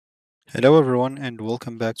Hello everyone and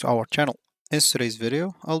welcome back to our channel. In today's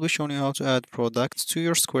video, I'll be showing you how to add products to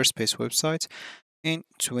your Squarespace website in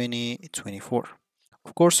 2024.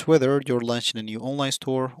 Of course, whether you're launching a new online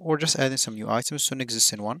store or just adding some new items to an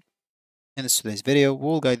existing one, in today's video,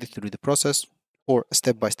 we'll guide you through the process or a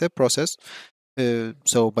step-by-step process.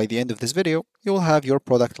 So by the end of this video, you'll have your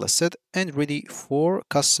product listed and ready for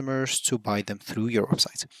customers to buy them through your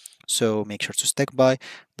website. So make sure to stick by,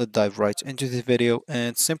 let's dive right into the video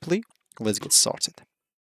and simply let's get started.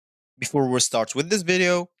 Before we start with this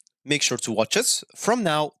video, make sure to watch us from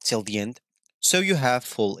now till the end so you have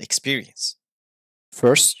full experience.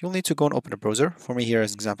 First, you'll need to go and open a browser. For me here,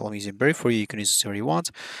 as an example, I'm using Brave. For you, you can use whatever you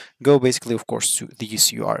want. Go basically, of course, to the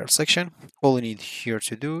URL section. All you need here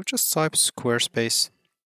to do, just type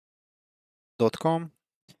squarespace.com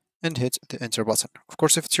and hit the enter button. Of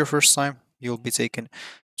course, if it's your first time, you'll be taken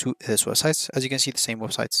to this website. As you can see, the same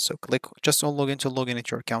website. So click just on login to log in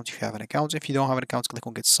into your account if you have an account. If you don't have an account, click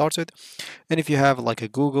on get started. And if you have like a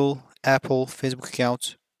Google, Apple, Facebook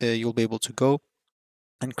account, you'll be able to go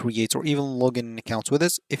and create or even log in an account with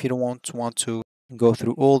it if you don't want to go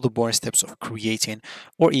through all the boring steps of creating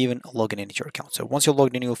or even logging into your account. So once you're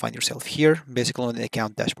logged in, you'll find yourself here, basically on the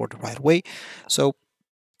account dashboard right away. So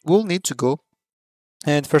we'll need to go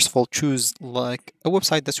and first of all choose like a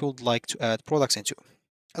website that you would like to add products into.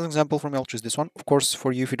 As an example, for me, I'll choose this one. Of course,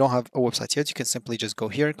 for you, if you don't have a website yet, you can simply just go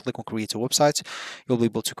here, click on create a website. You'll be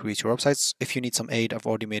able to create your websites. If you need some aid, I've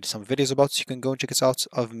already made some videos about it. You can go and check it out.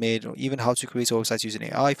 I've made even how to create a website using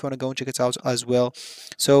AI if you want to go and check it out as well.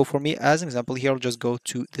 So for me, as an example, here I'll just go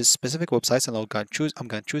to this specific website and I'm going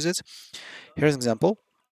to choose it. Here's an example.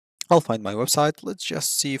 I'll find my website. Let's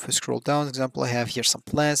just see if we scroll down. Example, I have here some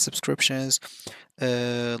plans, subscriptions.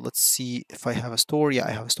 Let's see if I have a store. Yeah,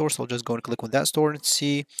 I have a store, so I'll just go and click on that store and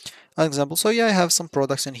see an example. So yeah, I have some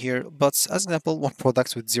products in here, but as an example, one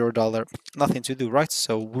product with $0, nothing to do, right?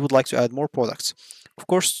 So we would like to add more products. Of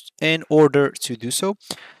course, in order to do so,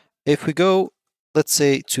 if we go, let's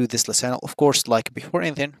say to this list channel, of course, like before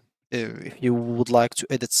anything, if you would like to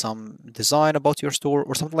edit some design about your store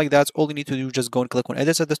or something like that, all you need to do is just go and click on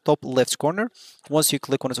edit at the top left corner. Once you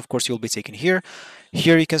click on it, of course, you'll be taken here.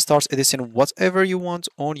 Here you can start editing whatever you want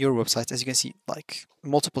on your website. As you can see, like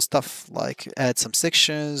multiple stuff, like add some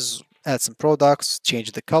sections, add some products,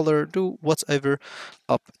 change the color, do whatever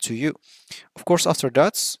up to you. Of course, after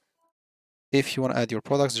that, if you want to add your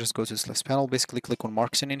products, just go to this list panel, basically click on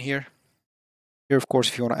marketing in here. Here, of course,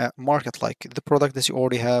 if you want to market like the product that you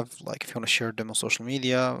already have, like if you want to share them on social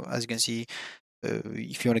media, as you can see,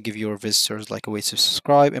 if you want to give your visitors like a way to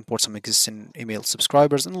subscribe, import some existing email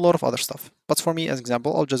subscribers, and a lot of other stuff. But for me, as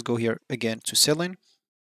example, I'll just go here again to selling.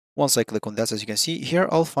 Once I click on that, as you can see here,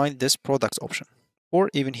 I'll find this products option, or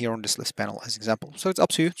even here on this list panel as example. So it's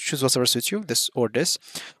up to you to choose whatever suits you, this or this.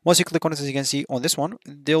 Once you click on it, as you can see on this one,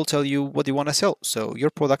 they'll tell you what you want to sell. So your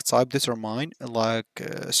product type determine like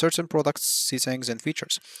certain product settings and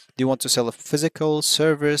features. Do you want to sell a physical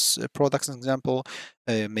service products, as example,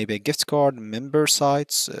 maybe a gift card, member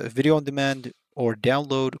sites, video on demand, or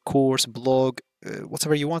download, course, blog,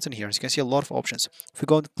 whatever you want in here. As you can see, a lot of options. If we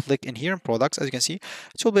go and click in here in products, as you can see,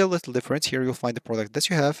 it will be a little different. Here you'll find the product that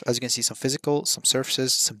you have. As you can see, some physical, some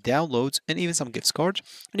services, some downloads, and even some gift cards.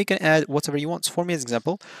 And you can add whatever you want. For me, as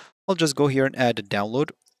example, I'll just go here and add a download.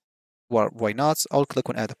 Well, why not? I'll click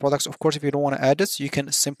on add the products. Of course, if you don't want to add this, you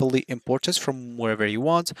can simply import this from wherever you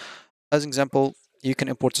want. As an example, you can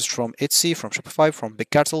import this from Etsy, from Shopify, from Big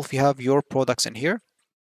Cartel. If you have your products in here,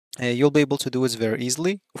 you'll be able to do it very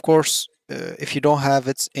easily. Of course, if you don't have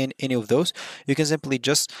it in any of those, you can simply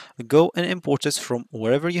just go and import it from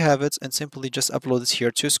wherever you have it and simply just upload it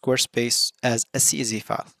here to Squarespace as a CSV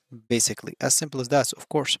file. Basically, as simple as that. Of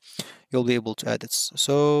course, you'll be able to add it.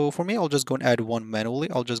 So for me, I'll just go and add one manually.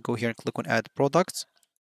 I'll just go here and click on add product.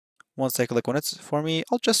 Once I click on it, for me,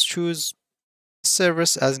 I'll just choose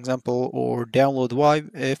service as example or download Y.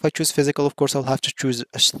 If I choose physical, of course, I'll have to choose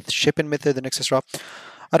a shipping method and etc.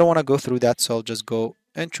 I don't want to go through that, so I'll just go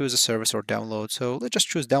and choose a service or download. So let's just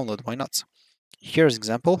choose download, why not? Here's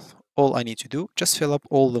example. All I need to do, just fill up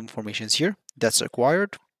all the informations here that's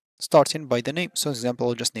required, starting by the name. So example,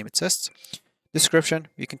 I'll just name it test. Description,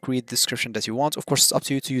 you can create the description that you want. Of course, it's up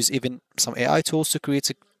to you to use even some AI tools to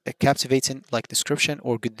create a captivating like description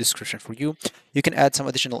or good description for you. You can add some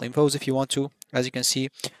additional infos if you want to. As you can see,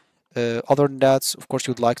 other than that, of course,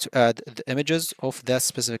 you'd like to add the images of that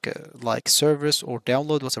specific like service or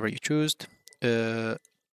download, whatever you choose.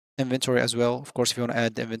 Inventory as well. Of course, if you want to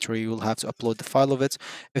add the inventory, you'll have to upload the file of it.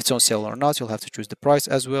 If it's on sale or not, you'll have to choose the price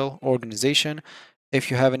as well. Organization,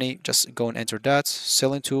 if you have any, just go and enter that.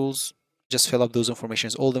 Selling tools, just fill up those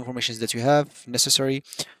informations, all the informations that you have necessary.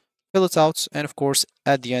 fill it out, and of course,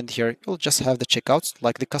 at the end here, you'll just have the checkout,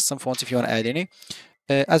 like the custom fonts if you want to add any,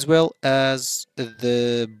 as well as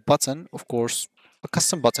the button, of course, a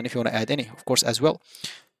custom button if you want to add any, of course, as well.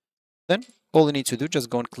 Then all you need to do, just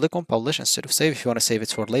go and click on publish instead of save. If you want to save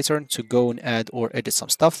it for later to go and add or edit some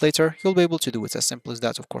stuff later, you'll be able to do it as simple as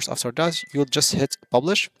that. Of course, after that, you'll just hit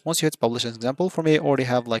publish. Once you hit publish, as an example, for me, I already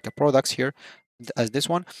have like a products here as this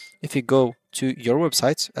one. If you go to your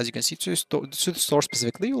website, as you can see, to the store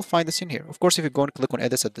specifically, you'll find this in here. Of course, if you go and click on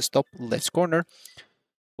edits at the top left corner,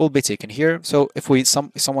 will be taken here. So if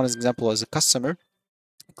someone as example as a customer,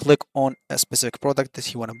 click on a specific product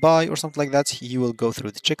that you want to buy or something like that, you will go through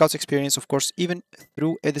the checkout experience. Of course, even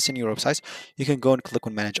through edits in your website, you can go and click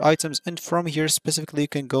on manage items, and from here specifically you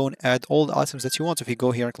can go and add all the items that you want. If you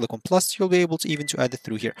go here and click on plus, you'll be able to even to add it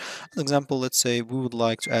through here. As an example, let's say we would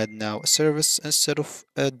like to add now a service instead of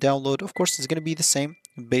a download. Of course, it's going to be the same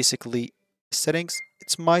basically settings.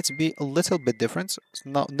 It might be a little bit different. It's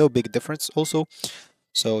not no big difference also.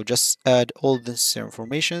 So just add all this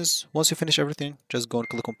informations. Once you finish everything, just go and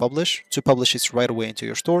click on publish to publish it right away into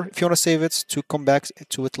your store. If you want to save it to come back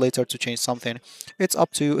to it later to change something, it's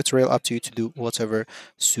up to you. It's real up to you to do whatever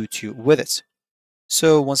suits you with it.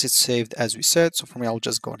 So once it's saved, as we said, so for me, I'll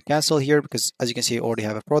just go and cancel here because as you can see, I already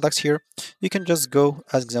have a product here. You can just go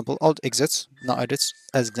as example, I'll exit, not edit.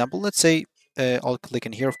 As example, let's say I'll click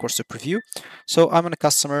in here, of course, to preview. So I'm on a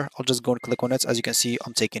customer. I'll just go and click on it. As you can see,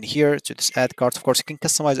 I'm taken here to this add cart. Of course, you can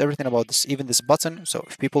customize everything about this, even this button. So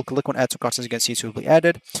if people click on add to carts, as you can see, it will be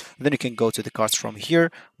added. Then you can go to the carts from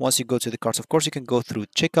here. Once you go to the carts, of course, you can go through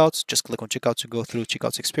checkout. Just click on checkout to go through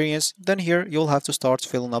checkout experience. Then here, you'll have to start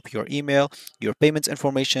filling up your email, your payment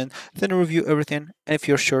information, then review everything. And if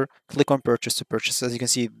you're sure, click on purchase to purchase. As you can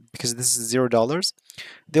see, because this is $0,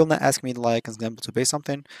 they'll not ask me like an example to pay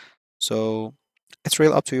something. So it's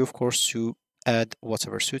really up to you, of course, to add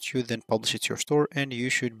whatever suits you, then publish it to your store, and you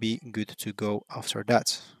should be good to go after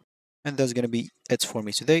that. And that's going to be it for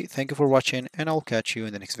me today. Thank you for watching, and I'll catch you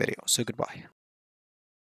in the next video. So goodbye.